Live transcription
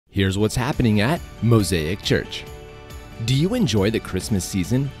Here's what's happening at Mosaic Church. Do you enjoy the Christmas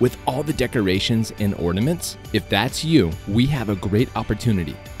season with all the decorations and ornaments? If that's you, we have a great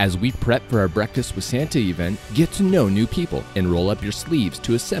opportunity. As we prep for our Breakfast with Santa event, get to know new people and roll up your sleeves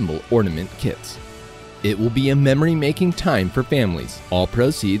to assemble ornament kits. It will be a memory-making time for families. All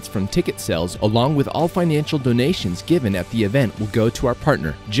proceeds from ticket sales along with all financial donations given at the event will go to our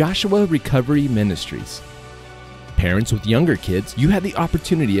partner, Joshua Recovery Ministries. Parents with younger kids, you have the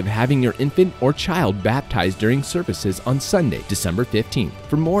opportunity of having your infant or child baptized during services on Sunday, December 15th.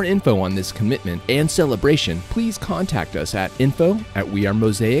 For more info on this commitment and celebration, please contact us at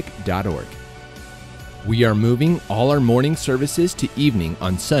info@wearemosaic.org. We are moving all our morning services to evening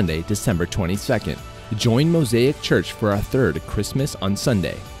on Sunday, December 22nd. Join Mosaic Church for our third Christmas on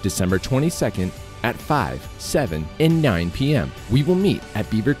Sunday, December 22nd at 5, 7, and 9 p.m. We will meet at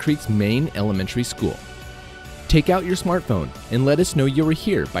Beaver Creek's main elementary school. Take out your smartphone and let us know you are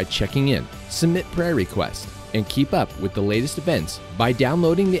here by checking in, submit prayer requests, and keep up with the latest events by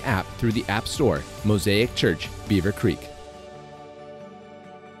downloading the app through the App Store, Mosaic Church, Beaver Creek.